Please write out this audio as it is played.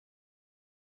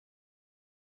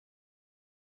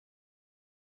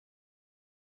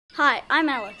Hi, I'm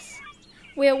Alice.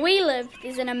 Where we live,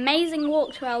 there's an amazing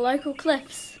walk to our local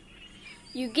cliffs.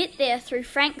 You get there through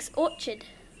Frank's orchard.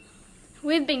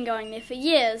 We've been going there for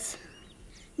years.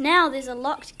 Now there's a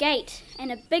locked gate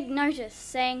and a big notice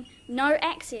saying no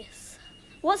access.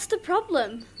 What's the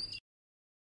problem?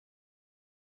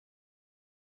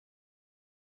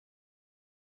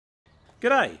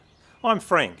 G'day, I'm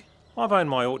Frank. I've owned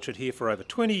my orchard here for over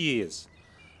 20 years.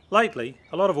 Lately,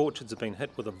 a lot of orchards have been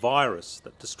hit with a virus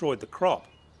that destroyed the crop.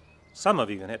 Some have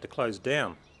even had to close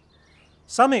down.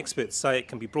 Some experts say it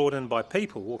can be brought in by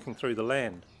people walking through the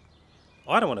land.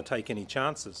 I don't want to take any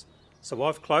chances, so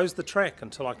I've closed the track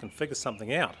until I can figure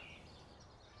something out.